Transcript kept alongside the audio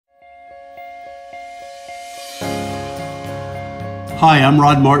Hi, I'm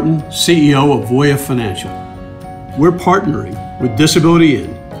Rod Martin, CEO of Voya Financial. We're partnering with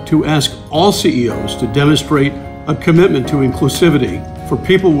Disability:IN to ask all CEOs to demonstrate a commitment to inclusivity for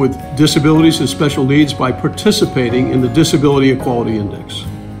people with disabilities and special needs by participating in the Disability Equality Index.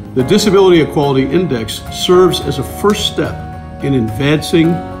 The Disability Equality Index serves as a first step in advancing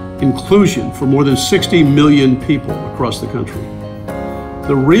inclusion for more than 60 million people across the country.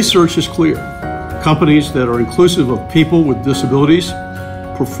 The research is clear. Companies that are inclusive of people with disabilities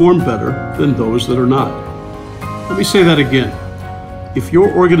perform better than those that are not. Let me say that again. If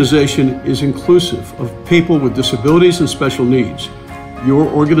your organization is inclusive of people with disabilities and special needs, your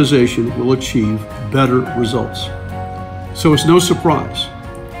organization will achieve better results. So it's no surprise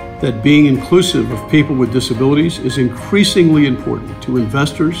that being inclusive of people with disabilities is increasingly important to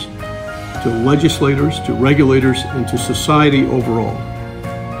investors, to legislators, to regulators, and to society overall.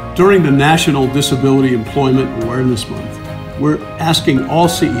 During the National Disability Employment Awareness Month, we're asking all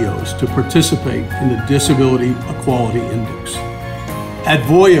CEOs to participate in the Disability Equality Index. At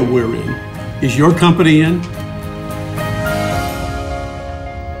Voya, we're in. Is your company in?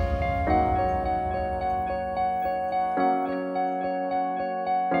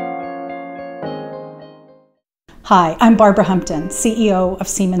 Hi, I'm Barbara Humpton, CEO of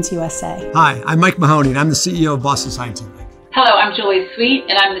Siemens USA. Hi, I'm Mike Mahoney, and I'm the CEO of Boston Scientific. Hello, I'm Julie Sweet,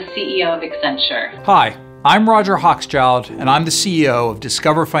 and I'm the CEO of Accenture. Hi, I'm Roger Hochschild, and I'm the CEO of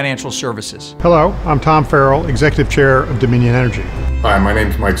Discover Financial Services. Hello, I'm Tom Farrell, Executive Chair of Dominion Energy. Hi, my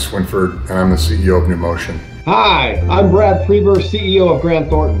name's Mike Swinford, and I'm the CEO of NewMotion. Hi, I'm Brad Preber, CEO of Grant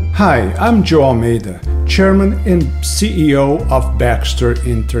Thornton. Hi, I'm Joe Almeida, Chairman and CEO of Baxter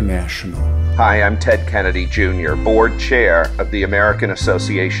International. Hi, I'm Ted Kennedy Jr., Board Chair of the American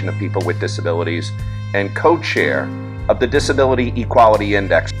Association of People with Disabilities and Co-Chair of the Disability Equality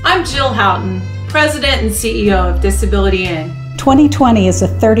Index. I'm Jill Houghton, President and CEO of Disability:IN. 2020 is the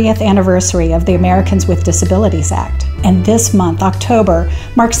 30th anniversary of the Americans with Disabilities Act, and this month, October,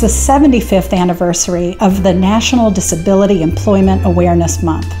 marks the 75th anniversary of the National Disability Employment Awareness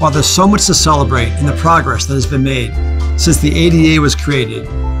Month. While there's so much to celebrate in the progress that has been made since the ADA was created,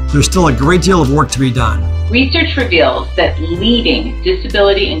 there's still a great deal of work to be done. Research reveals that leading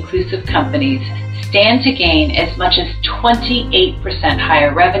disability-inclusive companies stand to gain as much as 28%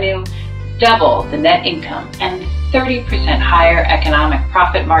 higher revenue, double the net income, and 30% higher economic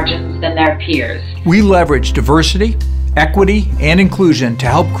profit margins than their peers. We leverage diversity, equity, and inclusion to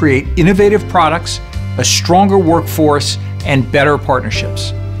help create innovative products, a stronger workforce, and better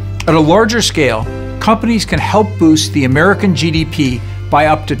partnerships. At a larger scale, companies can help boost the American GDP by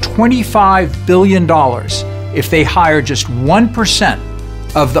up to $25 billion if they hire just 1%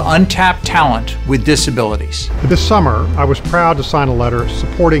 of the untapped talent with disabilities. This summer, I was proud to sign a letter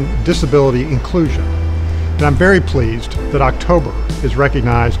supporting disability inclusion. And I'm very pleased that October is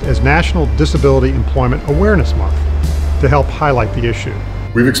recognized as National Disability Employment Awareness Month to help highlight the issue.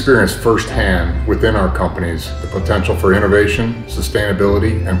 We've experienced firsthand within our companies the potential for innovation,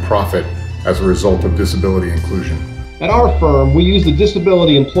 sustainability, and profit as a result of disability inclusion. At our firm, we use the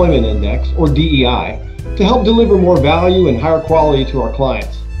Disability Employment Index, or DEI, to help deliver more value and higher quality to our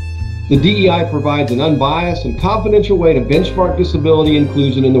clients. The DEI provides an unbiased and confidential way to benchmark disability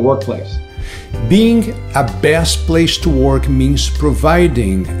inclusion in the workplace. Being a best place to work means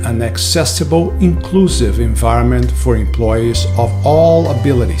providing an accessible, inclusive environment for employees of all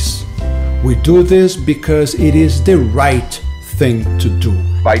abilities. We do this because it is the right thing to do.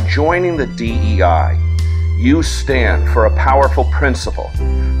 By joining the DEI, you stand for a powerful principle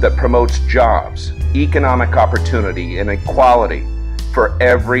that promotes jobs, economic opportunity, and equality for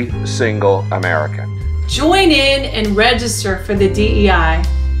every single American. Join in and register for the DEI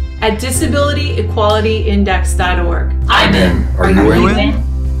at disabilityequalityindex.org. I'm in. Are you in?